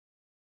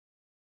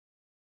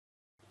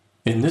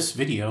In this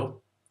video,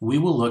 we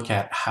will look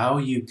at how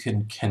you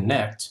can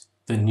connect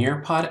the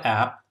NearPod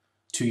app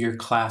to your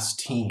class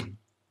team.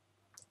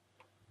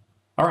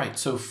 All right,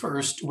 so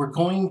first we're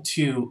going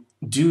to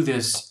do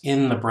this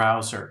in the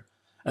browser,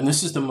 and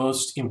this is the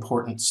most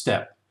important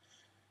step.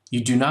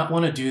 You do not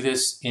want to do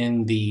this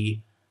in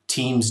the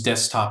Teams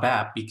desktop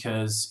app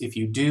because if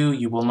you do,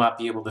 you will not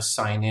be able to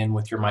sign in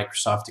with your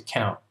Microsoft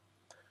account.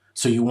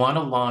 So you want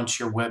to launch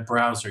your web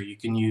browser. You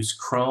can use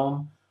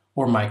Chrome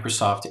or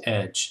Microsoft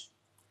Edge.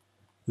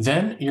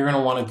 Then you're going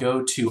to want to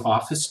go to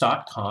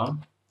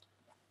office.com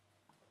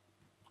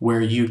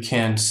where you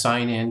can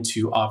sign in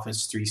to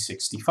Office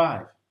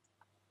 365.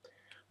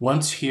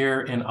 Once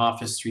here in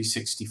Office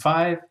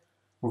 365,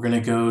 we're going to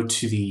go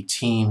to the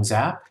Teams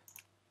app.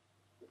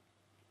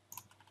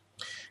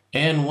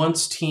 And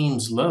once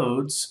Teams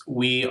loads,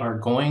 we are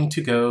going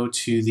to go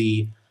to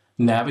the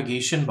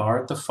navigation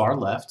bar at the far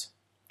left.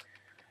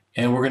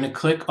 And we're going to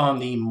click on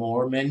the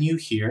More menu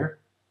here,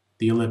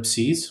 the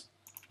ellipses.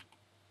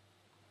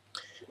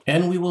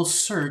 And we will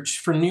search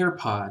for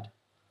NearPod,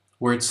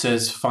 where it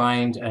says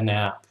Find an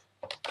App.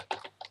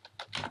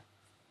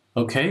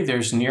 Okay,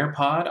 there's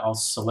NearPod. I'll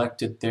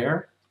select it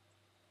there.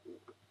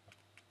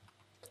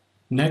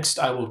 Next,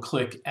 I will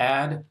click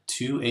Add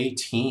to a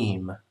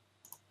Team.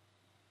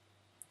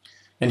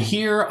 And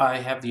here I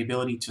have the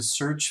ability to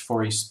search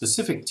for a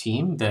specific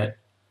team that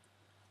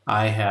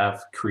I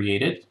have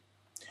created.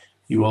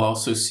 You will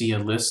also see a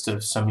list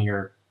of some of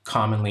your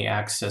commonly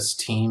accessed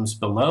teams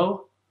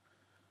below,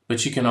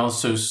 but you can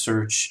also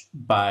search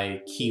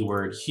by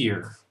keyword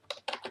here.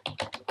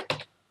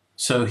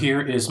 So here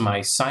is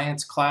my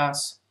science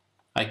class.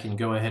 I can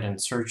go ahead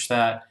and search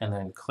that and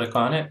then click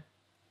on it.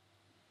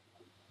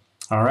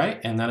 All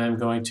right, and then I'm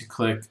going to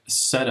click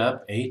Set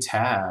up a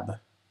tab.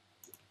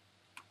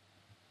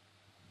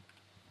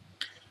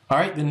 All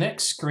right, the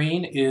next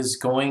screen is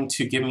going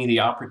to give me the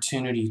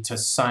opportunity to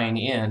sign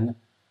in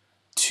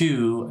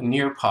to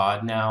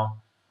NearPod.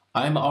 Now,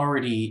 I've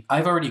already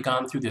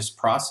gone through this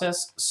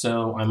process,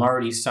 so I'm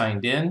already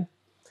signed in.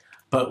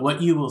 But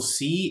what you will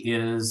see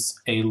is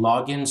a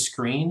login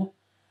screen,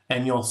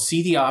 and you'll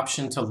see the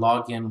option to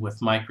log in with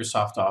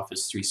Microsoft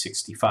Office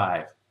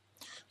 365.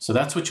 So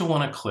that's what you'll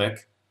want to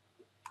click,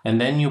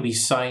 and then you'll be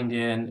signed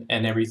in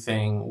and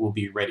everything will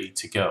be ready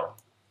to go.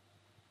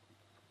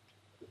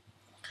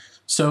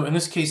 So in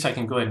this case, I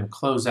can go ahead and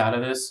close out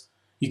of this.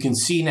 You can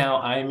see now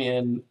I'm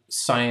in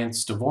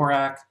Science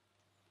Dvorak,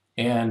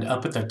 and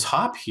up at the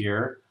top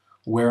here,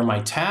 where my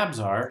tabs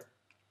are,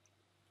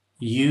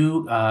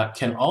 you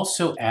can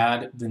also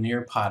add the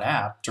NearPod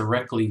app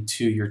directly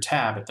to your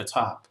tab at the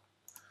top.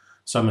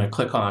 So I'm going to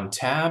click on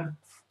Tab,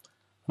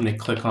 I'm going to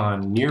click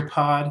on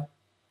NearPod,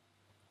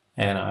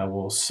 and I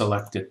will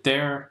select it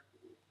there.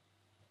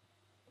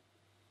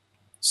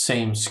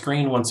 Same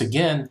screen once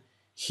again.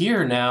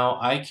 Here now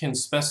I can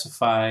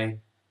specify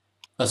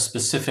a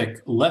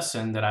specific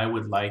lesson that I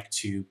would like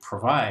to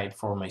provide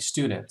for my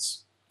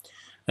students.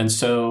 And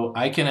so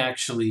I can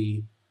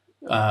actually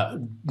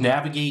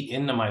navigate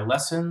into my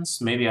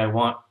lessons. Maybe I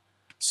want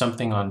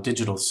something on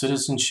digital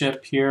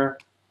citizenship here.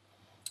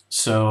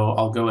 So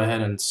I'll go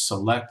ahead and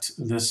select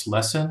this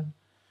lesson.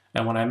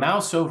 And when I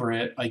mouse over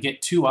it, I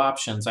get two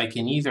options. I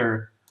can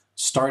either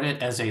start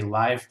it as a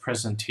live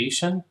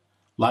presentation,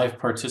 live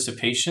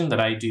participation that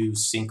I do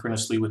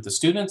synchronously with the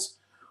students,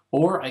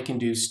 or I can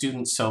do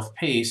student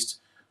self-paced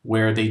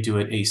where they do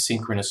it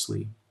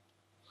asynchronously.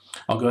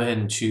 I'll go ahead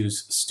and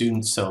choose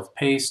student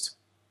self-paced.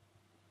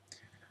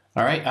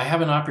 All right, I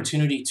have an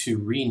opportunity to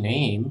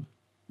rename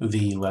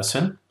the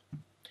lesson,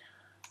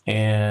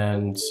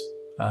 and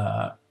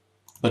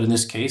but in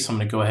this case, I'm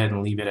going to go ahead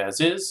and leave it as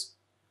is,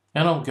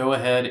 and I'll go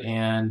ahead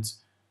and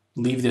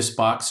leave this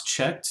box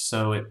checked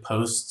so it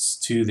posts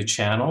to the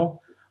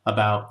channel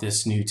about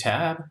this new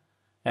tab,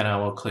 and I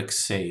will click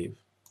Save.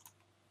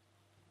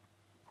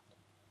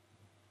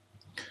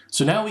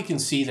 So now we can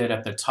see that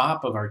at the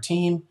top of our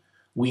team,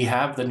 we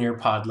have the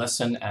NearPod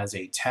lesson as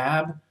a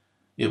tab.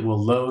 It will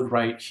load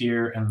right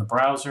here in the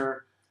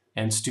browser,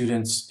 and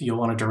students, you'll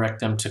want to direct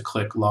them to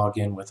click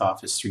Login with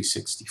Office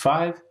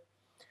 365,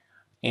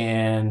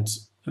 and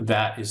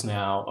that is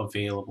now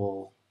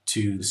available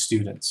to the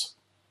students.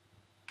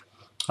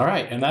 All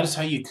right, and that is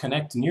how you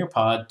connect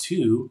NearPod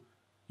to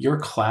your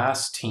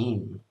class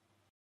team.